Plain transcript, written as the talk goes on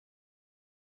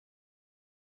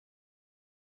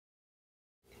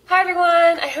Hi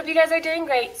everyone, I hope you guys are doing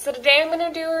great. So today I'm going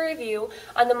to do a review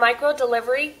on the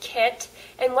Microdelivery Kit,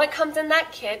 and what comes in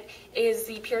that kit is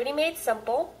the Purity Made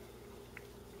Simple,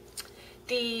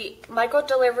 the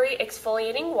Microdelivery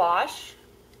Exfoliating Wash,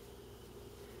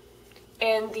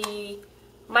 and the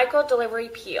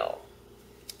Microdelivery Peel.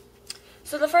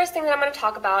 So the first thing that I'm going to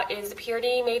talk about is the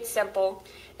Purity Made Simple,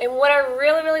 and what I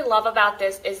really love about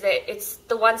this is that it's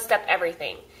the one-step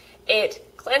everything. It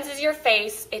cleanses your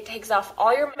face, it takes off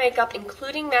all your makeup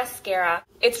including mascara.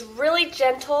 It's really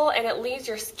gentle and it leaves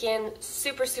your skin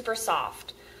super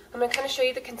soft. I'm going to kind of show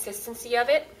you the consistency of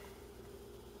it.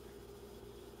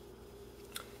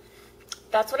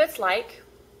 That's what it's like.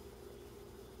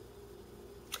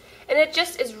 And it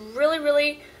just is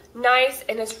really nice,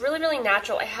 and it's really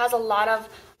natural. It has a lot of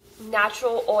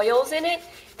natural oils in it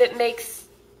that makes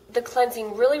the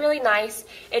cleansing really nice.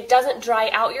 It doesn't dry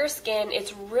out your skin.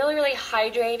 It's really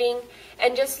hydrating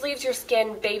and just leaves your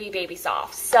skin baby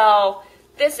soft. So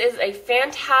this is a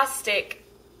fantastic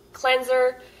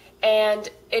cleanser, and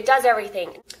it does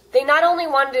everything. They not only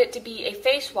wanted it to be a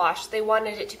face wash, they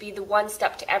wanted it to be the one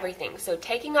step to everything. So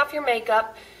taking off your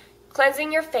makeup,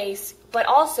 cleansing your face, but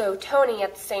also toning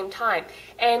at the same time.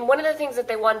 And one of the things that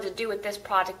they wanted to do with this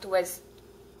product was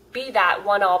be that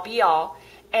one-all be-all.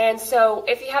 And so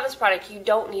if you have this product, you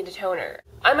don't need a toner.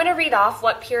 I'm going to read off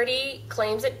what Purity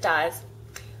claims it does.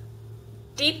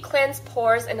 Deep cleanse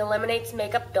pores and eliminates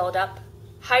makeup buildup.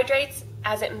 Hydrates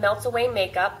as it melts away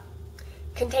makeup.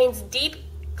 Contains deep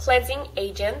cleansing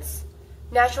agents.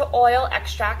 Natural oil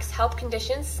extracts help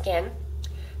condition skin.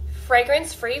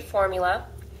 Fragrance-free formula.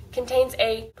 Contains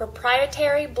a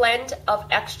proprietary blend of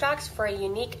extracts for a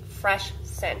unique, fresh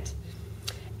scent.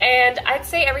 And I'd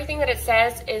say everything that it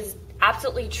says is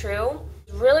absolutely true.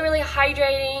 Really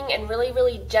hydrating and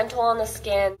really gentle on the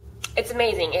skin. It's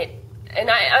amazing.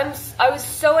 I was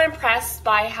so impressed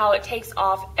by how it takes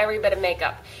off every bit of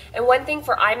makeup. And one thing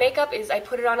for eye makeup is I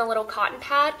put it on a little cotton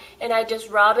pad and I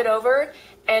just rub it over,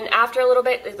 and after a little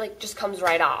bit it just comes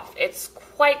right off. It's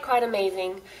quite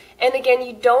amazing. And again,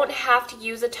 you don't have to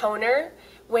use a toner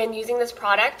when using this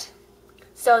product.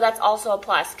 So that's also a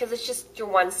plus because it's just your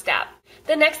one step.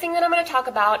 The next thing that I'm going to talk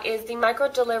about is the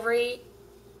Microdelivery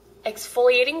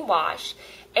Exfoliating Wash.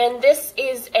 And this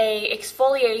is a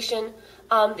exfoliation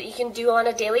that you can do on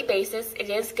a daily basis. It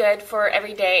is good for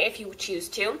every day if you choose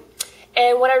to.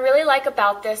 And what I really like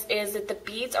about this is that the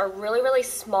beads are really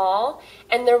small,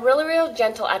 and they're real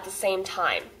gentle at the same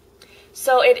time.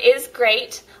 So it is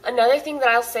great. Another thing that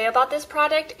I'll say about this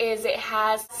product is it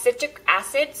has citric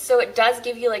acid, so it does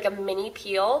give you like a mini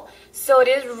peel. So it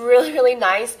is really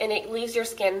nice, and it leaves your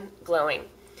skin glowing.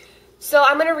 So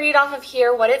I'm going to read off of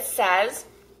here what it says.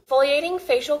 Exfoliating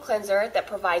facial cleanser that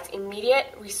provides immediate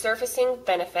resurfacing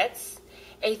benefits.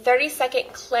 A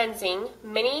 30-second cleansing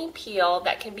mini peel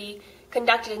that can be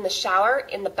conducted in the shower,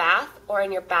 in the bath, or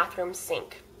in your bathroom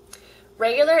sink.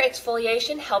 Regular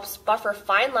exfoliation helps buffer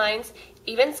fine lines,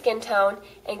 even skin tone,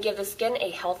 and give the skin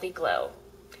a healthy glow.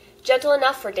 Gentle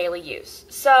enough for daily use.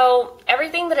 So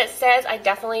everything that it says, I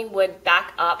definitely would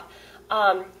back up.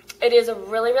 It is a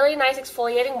really nice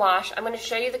exfoliating wash. I'm going to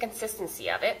show you the consistency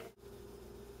of it.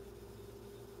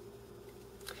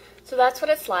 So that's what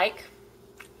it's like.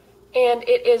 And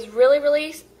it is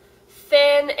really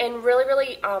thin and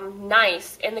really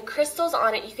nice. And the crystals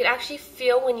on it, you can actually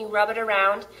feel when you rub it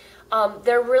around.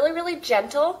 They're really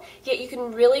gentle, yet you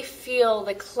can really feel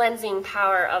the cleansing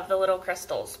power of the little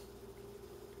crystals.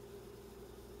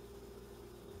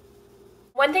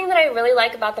 One thing that I really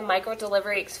like about the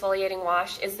Microdelivery Exfoliating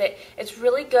Wash is that it's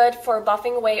really good for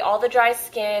buffing away all the dry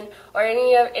skin or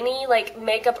any like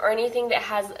makeup or anything that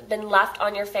has been left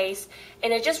on your face,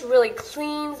 and it just really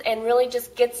cleans and really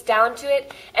just gets down to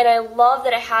it. And I love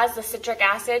that it has the citric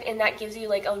acid, and that gives you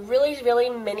like a really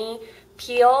mini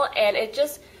peel, and it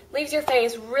just leaves your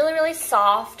face really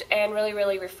soft and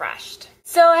really refreshed.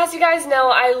 So as you guys know,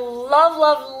 I love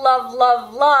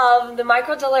the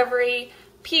Microdelivery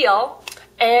Peel,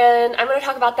 and I'm going to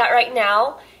talk about that right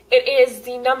now. It is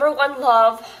the #1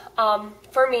 love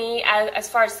for me as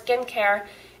far as skincare.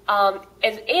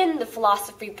 It's in the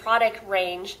Philosophy product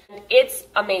range. It's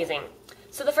amazing.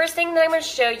 So the first thing that I'm going to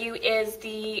show you is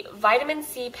the Vitamin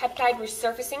C Peptide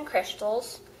Resurfacing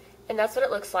Crystals, and that's what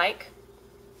it looks like.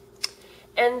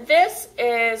 And this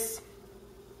is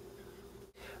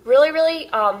really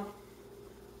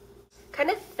kind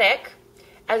of thick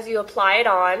as you apply it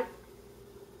on.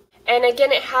 And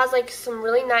again, it has like some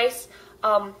really nice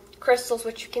crystals,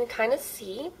 which you can kind of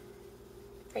see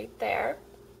right there.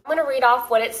 I'm going to read off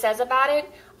what it says about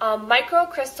it.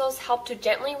 Microcrystals help to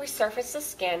gently resurface the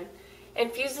skin,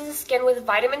 infuses the skin with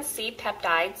vitamin C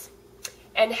peptides,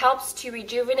 and helps to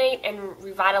rejuvenate and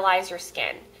revitalize your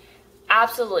skin.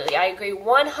 Absolutely, I agree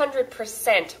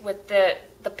 100% with the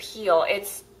peel.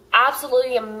 It's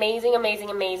absolutely amazing, amazing,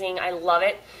 amazing. I love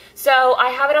it. So I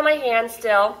have it on my hand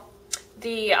still,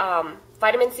 the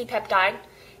vitamin C peptide.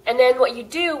 And then what you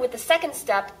do with the second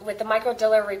step with the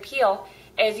Microdelivery peel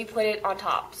is you put it on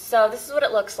top. So this is what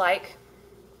it looks like.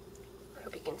 I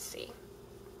hope you can see.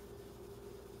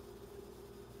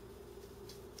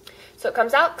 So it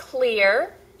comes out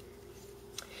clear.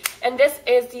 And this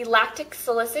is the Lactic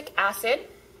Salicylic acid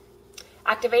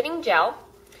activating gel.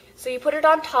 So you put it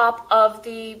on top of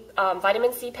the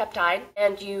vitamin C peptide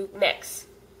and you mix.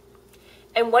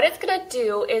 And what it's going to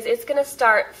do is it's going to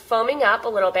start foaming up a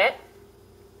little bit,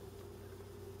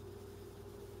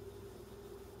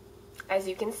 as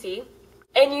you can see.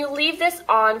 And you leave this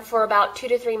on for about 2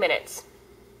 to 3 minutes.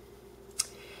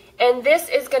 And this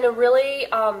is going to really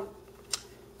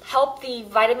help the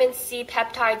vitamin C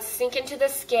peptides sink into the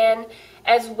skin,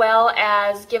 as well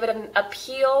as give it a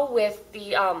peel with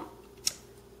the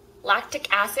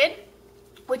lactic acid,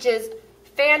 which is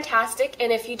fantastic.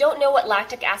 And if you don't know what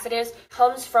lactic acid is, it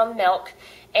comes from milk,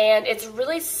 and it's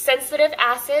really sensitive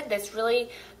acid that's really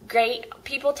great.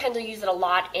 People tend to use it a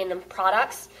lot in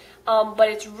products, but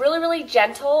it's really, really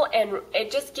gentle, and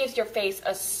it just gives your face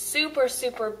a super,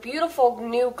 super beautiful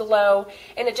new glow,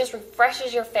 and it just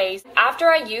refreshes your face. After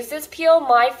I used this peel,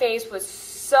 my face was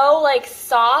so like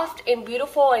soft and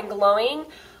beautiful and glowing.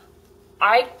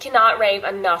 I cannot rave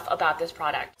enough about this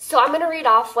product. So I'm going to read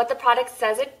off what the product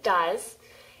says it does.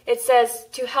 It says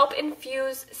to help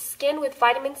infuse skin with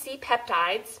vitamin C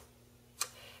peptides,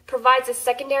 provides a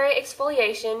secondary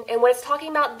exfoliation, and what it's talking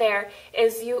about there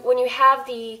is when you have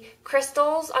the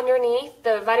crystals underneath,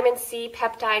 the vitamin C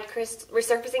peptide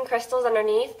resurfacing crystals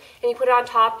underneath, and you put it on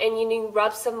top and you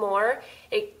rub some more,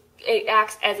 it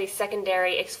acts as a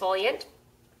secondary exfoliant.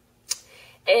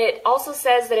 It also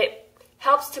says that it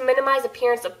helps to minimize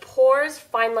appearance of pores,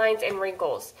 fine lines, and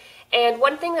wrinkles. And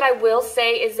one thing that I will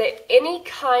say is that any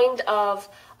kind of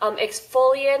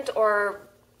exfoliant or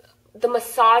the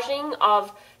massaging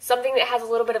of something that has a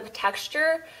little bit of a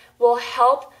texture will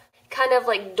help kind of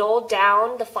like dull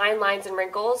down the fine lines and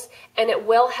wrinkles, and it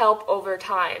will help over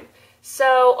time.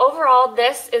 So overall,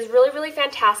 this is really, really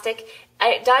fantastic.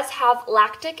 It does have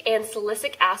lactic and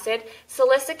salicylic acid.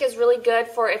 Salicylic is really good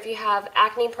for if you have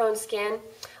acne-prone skin.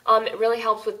 It really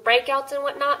helps with breakouts and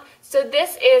whatnot. So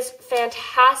this is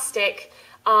fantastic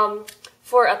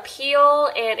for a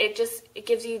peel, and it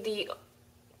gives you the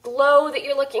glow that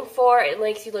you're looking for. It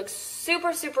makes you look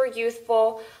super, super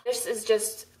youthful. This is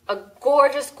just a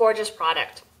gorgeous, gorgeous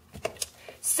product.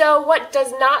 So what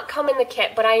does not come in the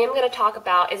kit, but I am going to talk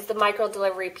about, is the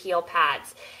Microdelivery peel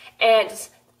pads. And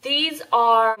these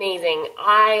are amazing.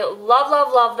 I love,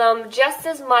 love, love them just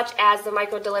as much as the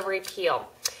Microdelivery peel.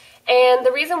 And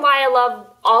the reason why I love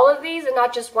all of these and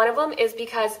not just one of them is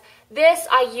because this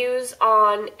I use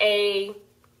on a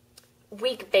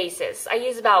week basis. I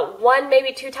use about 1,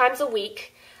 maybe 2 times a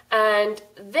week. And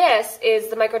this is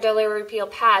the Microdelivery peel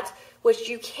pads, which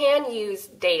you can use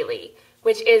daily,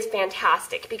 which is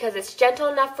fantastic because it's gentle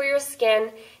enough for your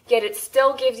skin, yet it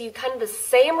still gives you kind of the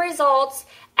same results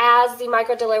as the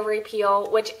Microdelivery peel,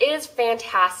 which is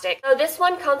fantastic. So this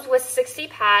one comes with 60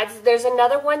 pads. There's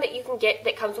another one that you can get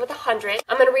that comes with 100.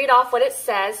 I'm going to read off what it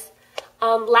says.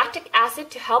 Lactic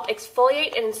acid to help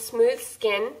exfoliate and smooth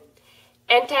skin.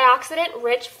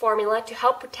 Antioxidant-rich formula to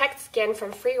help protect skin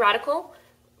from free radical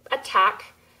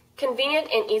attack. Convenient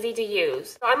and easy to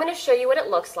use. So I'm going to show you what it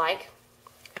looks like.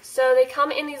 So they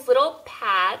come in these little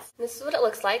pads. This is what it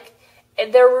looks like.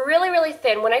 They're really, really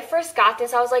thin. When I first got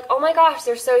this, I was like, oh my gosh,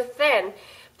 they're so thin.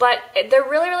 But they're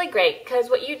really, really great because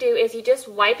what you do is you just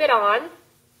wipe it on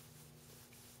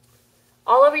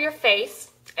all over your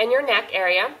face and your neck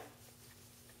area.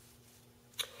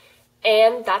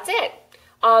 And that's it.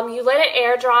 You let it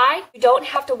air dry. You don't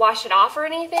have to wash it off or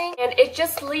anything. And it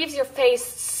just leaves your face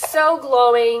so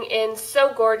glowing and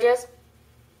so gorgeous.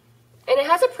 And it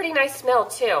has a pretty nice smell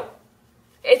too.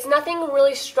 It's nothing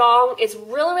really strong. It's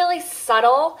really, really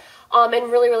subtle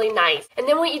and really, really nice. And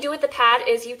then what you do with the pad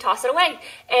is you toss it away.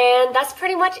 And that's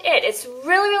pretty much it. It's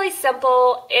really, really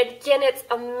simple. Again, it's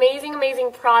amazing,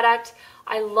 amazing product.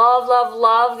 I love, love,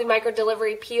 love the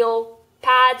Microdelivery peel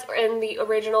pads and the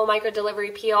original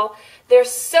Microdelivery peel. They're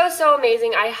so, so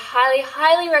amazing. I highly,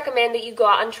 highly recommend that you go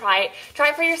out and try it. Try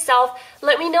it for yourself.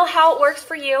 Let me know how it works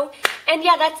for you. And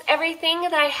yeah, that's everything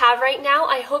that I have right now.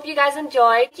 I hope you guys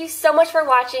enjoyed. Thank you so much for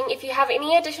watching. If you have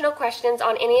any additional questions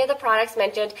on any of the products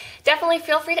mentioned, definitely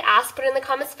feel free to ask. Put it in the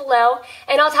comments below.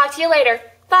 And I'll talk to you later.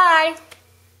 Bye!